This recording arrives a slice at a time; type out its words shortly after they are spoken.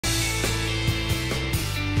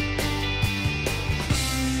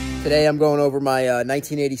Today I'm going over my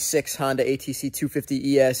 1986 Honda ATC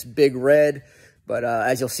 250 ES Big Red, but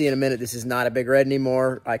as you'll see in a minute, this is not a Big Red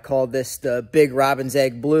anymore. I called this the Big Robin's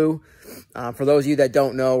Egg Blue. For those of you that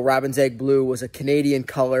don't know, Robin's Egg Blue was a Canadian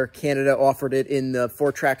color. Canada offered it in the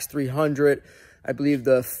Four-Trax 300, I believe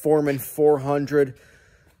the Foreman 400,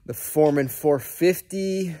 the Foreman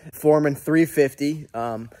 450, Foreman 350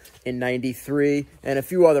 in 93, and a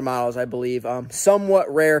few other models, I believe.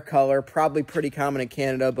 Somewhat rare color, probably pretty common in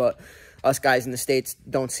Canada, but us guys in the States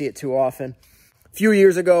don't see it too often. A few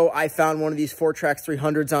years ago, I found one of these Four-Trax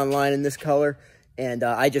 300s online in this color, and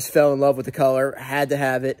I just fell in love with the color. I had to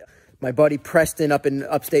have it. My buddy Preston up in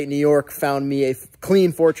upstate New York found me a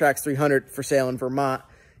clean Four-Trax 300 for sale in Vermont,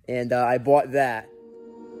 and I bought that.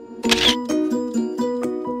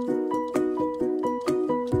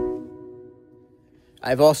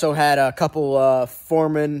 I've also had a couple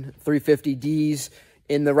Foreman 350Ds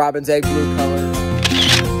in the Robin's Egg Blue color.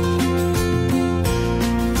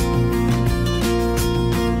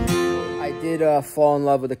 I did fall in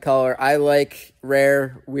love with the color. I like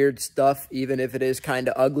rare, weird stuff, even if it is kind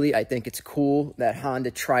of ugly. I think it's cool that Honda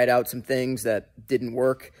tried out some things that didn't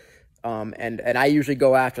work. And I usually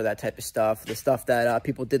go after that type of stuff. The stuff that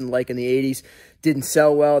people didn't like in the 80s, didn't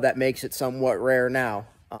sell well, that makes it somewhat rare now.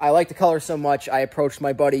 I like the color so much, I approached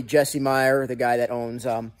my buddy Jesse Meyer, the guy that owns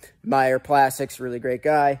Meyer Plastics, really great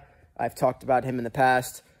guy. I've talked about him in the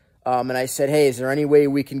past. And I said, hey, is there any way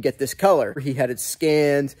we can get this color? He had it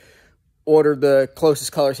scanned, ordered the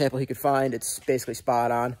closest color sample he could find. It's basically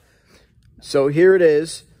spot on. So here it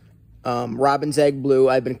is, Robin's Egg Blue.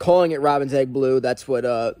 I've been calling it Robin's Egg Blue. That's what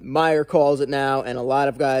Meyer calls it now, and a lot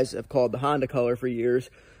of guys have called the Honda color for years.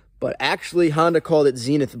 But actually, Honda called it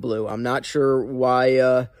Zenith Blue. I'm not sure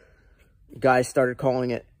why guys started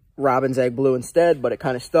calling it Robin's Egg Blue instead, but it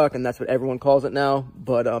kind of stuck, and that's what everyone calls it now.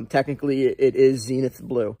 But technically, it is Zenith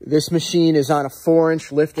Blue. This machine is on a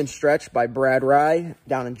 4-inch lift and stretch by Brad Rye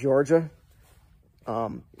down in Georgia.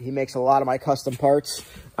 He makes a lot of my custom parts.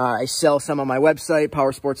 I sell some on my website,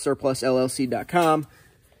 powersportssurplusllc.com.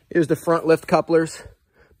 Here's the front lift couplers. I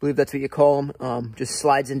believe that's what you call them. Just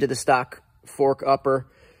slides into the stock fork upper.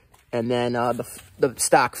 And then the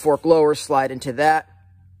stock fork lower slide into that,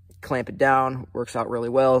 clamp it down, works out really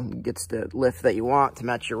well, gets the lift that you want to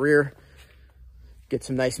match your rear. Get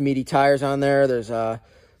some nice meaty tires on there. There's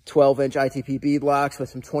 12-inch ITP beadlocks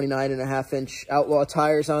with some 29.5-inch Outlaw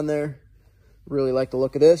tires on there. Really like the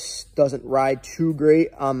look of this. Doesn't ride too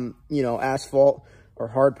great on, you know, asphalt or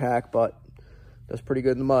hard pack, but does pretty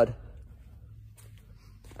good in the mud.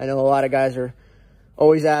 I know a lot of guys are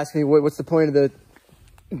always asking me, what's the point of the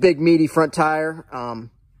big meaty front tire?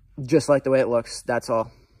 Just like the way it looks, that's all.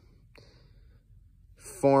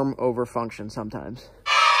 Form over function sometimes.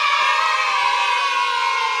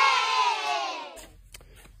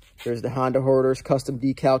 There's the Honda Hoarders custom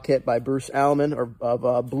decal kit by Bruce Allman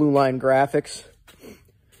of Blue Line Graphics.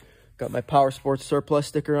 Got my Power Sports Surplus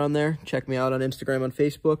sticker on there. Check me out on Instagram, on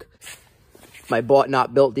Facebook. My bought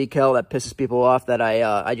not built decal that pisses people off that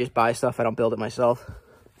I just buy stuff, I don't build it myself.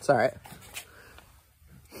 It's all right.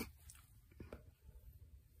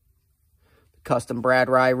 Custom Brad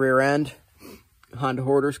Rye rear end, Honda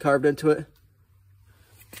Hoarders carved into it.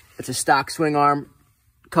 It's a stock swing arm,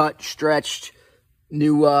 cut, stretched,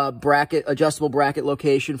 new bracket, adjustable bracket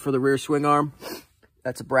location for the rear swing arm.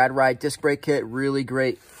 That's a Brad Rye disc brake kit, really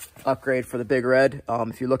great upgrade for the Big Red.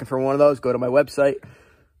 If you're looking for one of those, go to my website,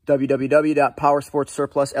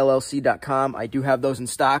 www.powersportssurplusllc.com. I do have those in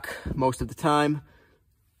stock most of the time.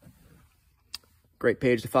 Great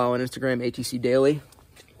page to follow on Instagram, ATC Daily.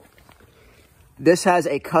 This has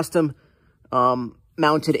a custom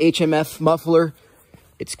mounted HMF muffler.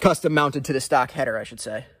 It's custom mounted to the stock header, I should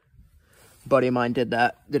say. A buddy of mine did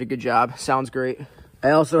that. Did a good job. Sounds great. I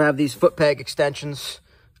also have these foot peg extensions.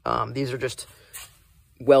 These are just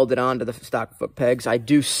welded onto the stock foot pegs. I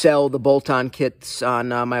do sell the bolt-on kits on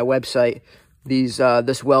my website.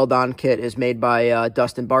 This weld-on kit is made by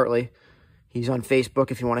Dustin Bartley. He's on Facebook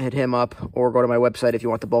if you want to hit him up, or go to my website if you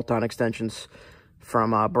want the bolt-on extensions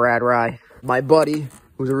from Brad Rye. My buddy,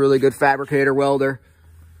 who's a really good fabricator welder,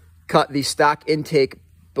 cut the stock intake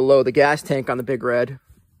below the gas tank on the Big Red,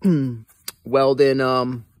 weld in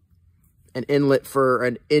an inlet for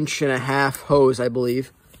an 1.5-inch hose, I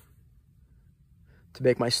believe, to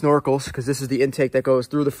make my snorkels, because this is the intake that goes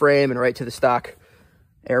through the frame and right to the stock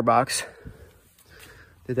airbox.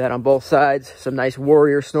 Did that on both sides. Some nice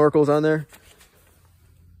Warrior snorkels on there.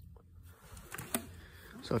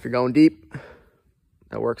 So if you're going deep,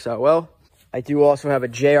 that works out well. I do also have a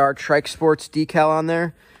JR Trike Sports decal on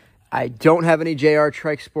there. I don't have any JR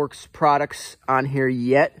Trike Sports products on here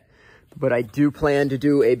yet, But I do plan to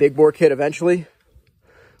do a big bore kit eventually,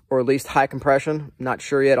 or at least high compression. Not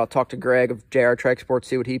sure yet. I'll talk to Greg of JR Trike Sports,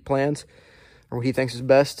 see what he plans or what he thinks is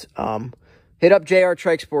best. Hit up JR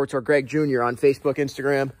Trike Sports or Greg Jr. on Facebook,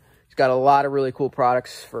 Instagram. He's got a lot of really cool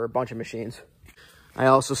products for a bunch of machines. I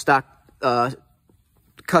also stock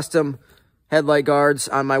custom headlight guards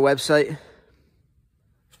on my website.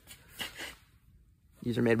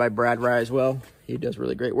 These are made by Brad Rye as well. He does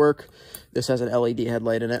really great work. This has an LED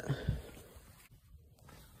headlight in it.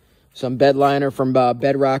 Some bed liner from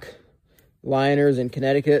Bedrock Liners in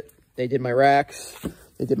Connecticut. They did my racks.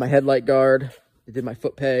 They did my headlight guard. They did my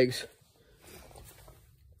foot pegs.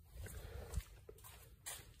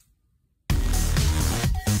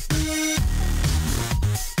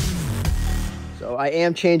 So I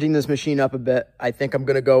am changing this machine up a bit. I think I'm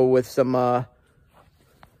going to go with some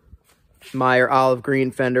Meyer olive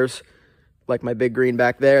green fenders, like my big green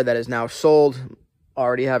back there that is now sold,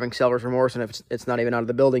 already having seller's remorse, and it's not even out of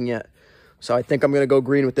the building yet. So I think I'm going to go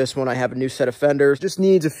green with this one. I have a new set of fenders. Just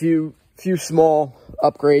needs a few small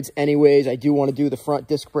upgrades anyways. I do want to do the front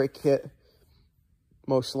disc brake kit,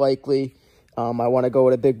 most likely. I want to go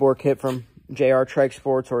with a big bore kit from JR Trike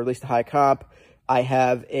Sports, or at least a high comp. I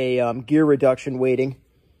have a gear reduction waiting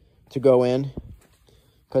to go in,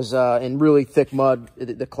 because in really thick mud,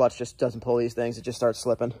 the clutch just doesn't pull these things. It just starts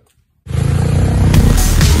slipping.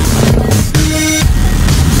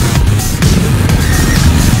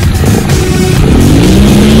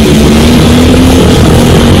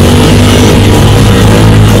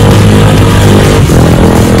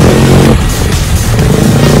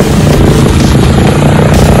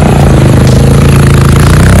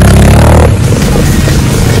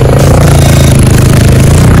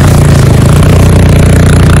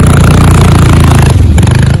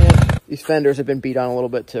 These fenders have been beat on a little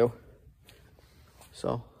bit too.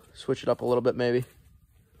 So switch it up a little bit maybe.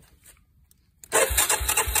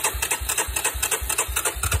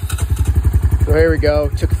 So here we go.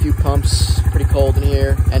 Took a few pumps. Pretty cold in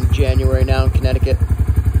here. End of January now in Connecticut.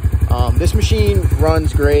 This machine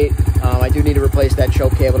runs great. I do need to replace that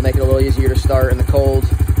choke cable to make it a little easier to start in the cold.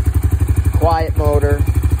 Quiet motor.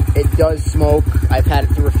 It does smoke. I've had it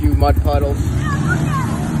through a few mud puddles.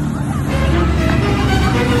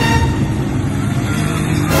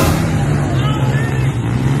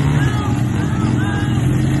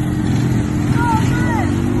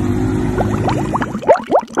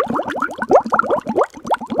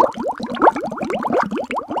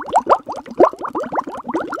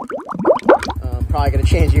 Probably going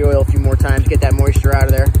to change the oil a few more times, get that moisture out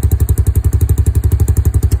of there.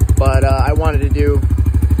 But I wanted to do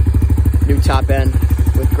new top end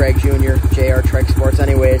with Greg Jr., JR Trike Sports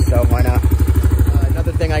anyways, so why not?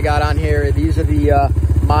 Another thing I got on here, these are the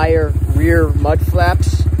Meyer rear mud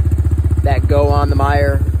flaps that go on the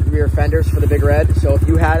Meyer rear fenders for the Big Red. So if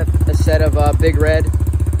you had a set of Big Red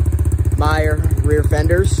Meyer rear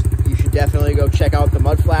fenders, you should definitely go check out the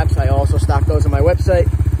mud flaps. I also stock those on my website,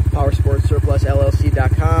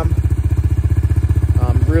 powersportssurplusllc.com.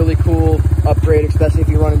 Really cool upgrade, especially if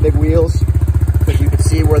you're running big wheels, because you can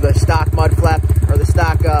see where the stock mud flap or the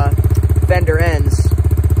stock fender ends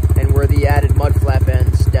and where the added mud flap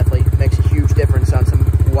ends. Definitely makes a huge difference on some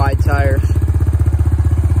wide tires.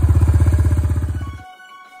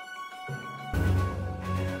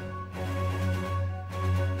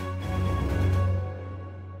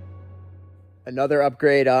 Another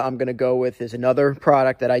upgrade I'm going to go with is another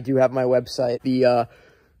product that I do have on my website. The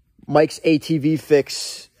Mike's ATV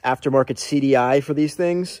Fix aftermarket CDI for these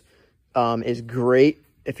things is great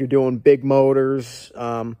if you're doing big motors,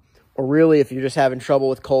 or really if you're just having trouble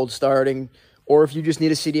with cold starting, or if you just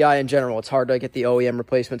need a CDI in general. It's hard to get the OEM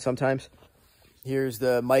replacement sometimes. Here's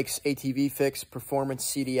the Mike's ATV Fix Performance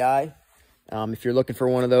CDI. If you're looking for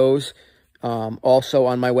one of those, also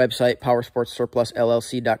on my website,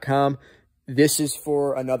 powersportssurplusllc.com. This is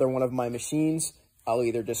for another one of my machines. I'll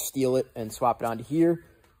either just steal it and swap it onto here,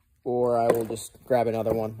 or I will just grab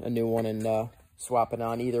another one, a new one, and swap it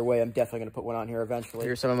on. Either way, I'm definitely going to put one on here eventually.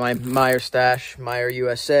 Here's some of my Meyer stash, Meyer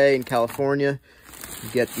USA in California. You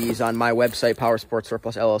get these on my website,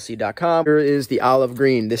 powersportssurplusllc.com. Here is the olive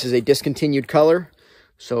green. This is a discontinued color,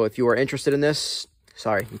 so if you are interested in this,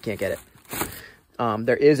 sorry, you can't get it.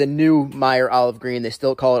 There is a new Meyer olive green. They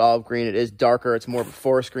still call it olive green. It is darker. It's more of a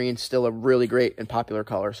forest green. Still a really great and popular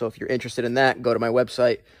color. So if you're interested in that, go to my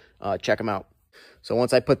website. Check them out. So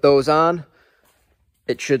once I put those on,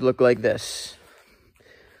 it should look like this.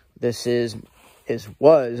 This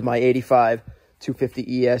was my 85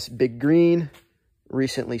 250 ES Big Green.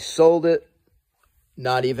 Recently sold it.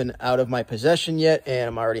 Not even out of my possession yet, and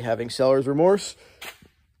I'm already having seller's remorse.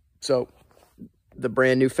 So the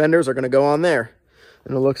brand new fenders are going to go on there.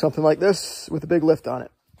 And it'll look something like this with a big lift on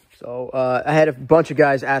it. So I had a bunch of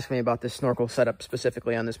guys ask me about this snorkel setup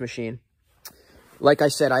specifically on this machine. Like I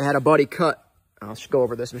said, I had a buddy cut. I'll just go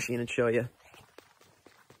over this machine and show you.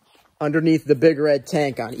 Underneath the big red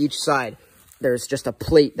tank on each side, there's just a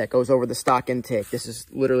plate that goes over the stock intake. This is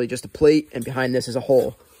literally just a plate, and behind this is a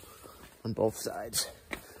hole on both sides.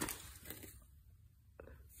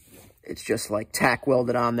 It's just like tack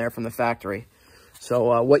welded on there from the factory.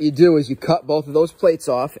 So what you do is you cut both of those plates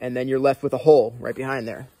off, and then you're left with a hole right behind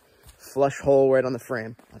there. Flush hole right on the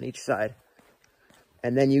frame on each side.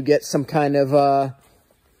 And then you get some kind of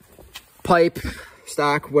pipe,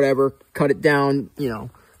 stock, whatever, cut it down, you know,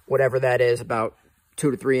 whatever that is, about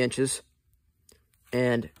 2 to 3 inches.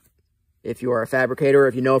 And if you are a fabricator, or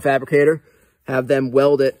if you know a fabricator, have them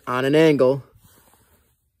weld it on an angle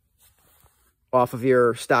off of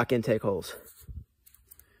your stock intake holes.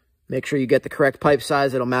 Make sure you get the correct pipe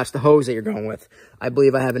size that'll match the hose that you're going with. I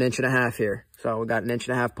believe I have 1.5 inches here. So we got 1.5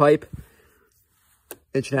 inch pipe,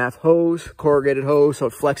 1.5 inch hose, corrugated hose, so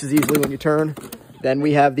it flexes easily when you turn. Then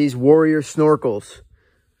we have these Warrior snorkels.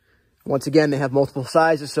 Once again, they have multiple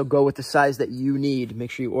sizes, so go with the size that you need.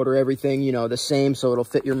 Make sure you order everything, you know, the same, so it'll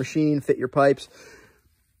fit your machine, fit your pipes.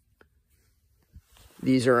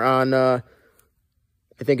 These are on, I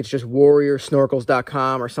think it's just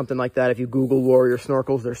warriorsnorkels.com or something like that. If you Google Warrior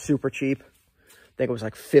snorkels, they're super cheap. I think it was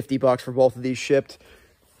like $50 for both of these shipped.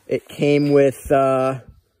 It came with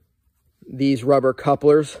these rubber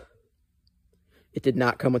couplers. It did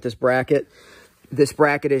not come with this bracket. This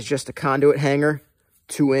bracket is just a conduit hanger,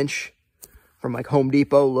 2 inch, from like Home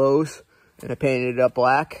Depot, Lowe's, and I painted it up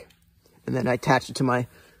black, and then I attached it to my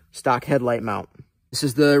stock headlight mount. This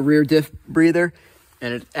is the rear diff breather,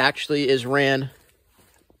 and it actually is ran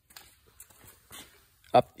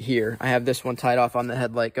up here. I have this one tied off on the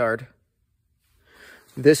headlight guard.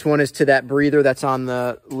 This one is to that breather that's on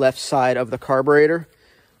the left side of the carburetor.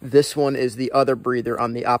 This one is the other breather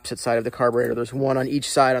on the opposite side of the carburetor. There's one on each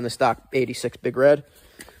side on the stock 86 Big Red.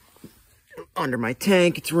 Under my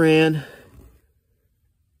tank, it's ran.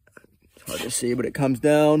 It's hard to see, but it comes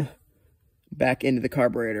down back into the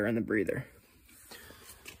carburetor and the breather.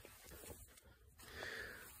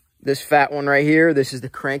 This fat one right here, this is the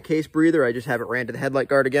crankcase breather. I just have it ran to the headlight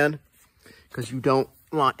guard again because you don't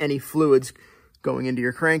want any fluids going into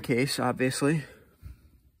your crankcase, obviously.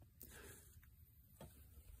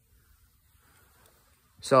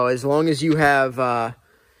 So as long as you have,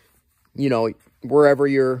 you know, wherever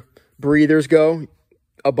your breathers go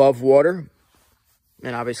above water,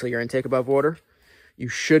 and obviously your intake above water, you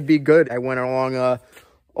should be good. I went along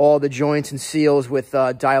all the joints and seals with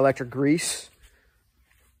dielectric grease.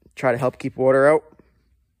 Try to help keep water out.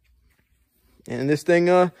 And this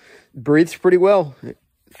thing breathes pretty well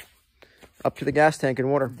up to the gas tank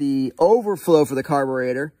and water. The overflow for the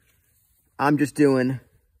carburetor, I'm just doing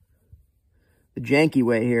the janky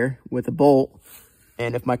way here with a bolt.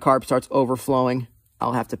 And if my carb starts overflowing,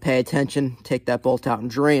 I'll have to pay attention, take that bolt out and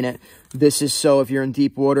drain it. This is so if you're in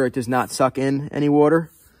deep water, it does not suck in any water.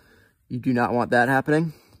 You do not want that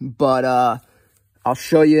happening. But I'll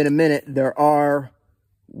show you in a minute. There are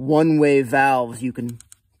one-way valves you can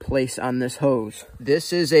place on this hose.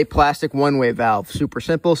 This is a plastic one-way valve. Super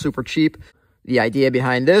simple, super cheap. The idea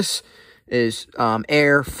behind this is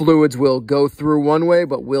air, fluids will go through one way,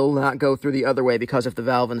 but will not go through the other way because of the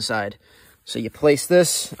valve inside. So you place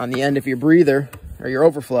this on the end of your breather or your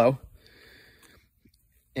overflow,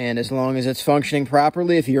 and as long as it's functioning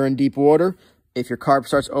properly, if you're in deep water, if your carb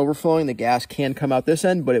starts overflowing, the gas can come out this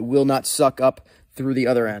end, but it will not suck up through the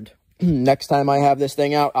other end. Next time I have this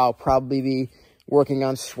thing out, I'll probably be working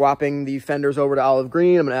on swapping the fenders over to olive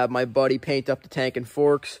green. I'm going to have my buddy paint up the tank and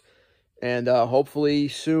forks. And hopefully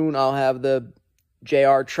soon I'll have the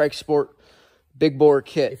JR Trike Sport big bore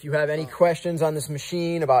kit. If you have any questions on this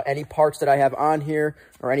machine, about any parts that I have on here,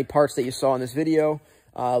 or any parts that you saw in this video,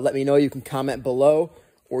 let me know. You can comment below,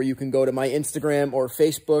 or you can go to my Instagram or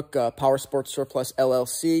Facebook, Powersports Surplus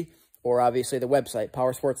LLC, or obviously the website,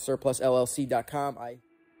 powersportssurplusllc.com.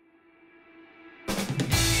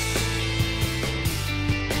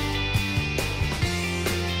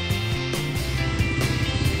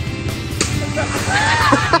 Ha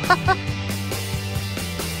ha ha!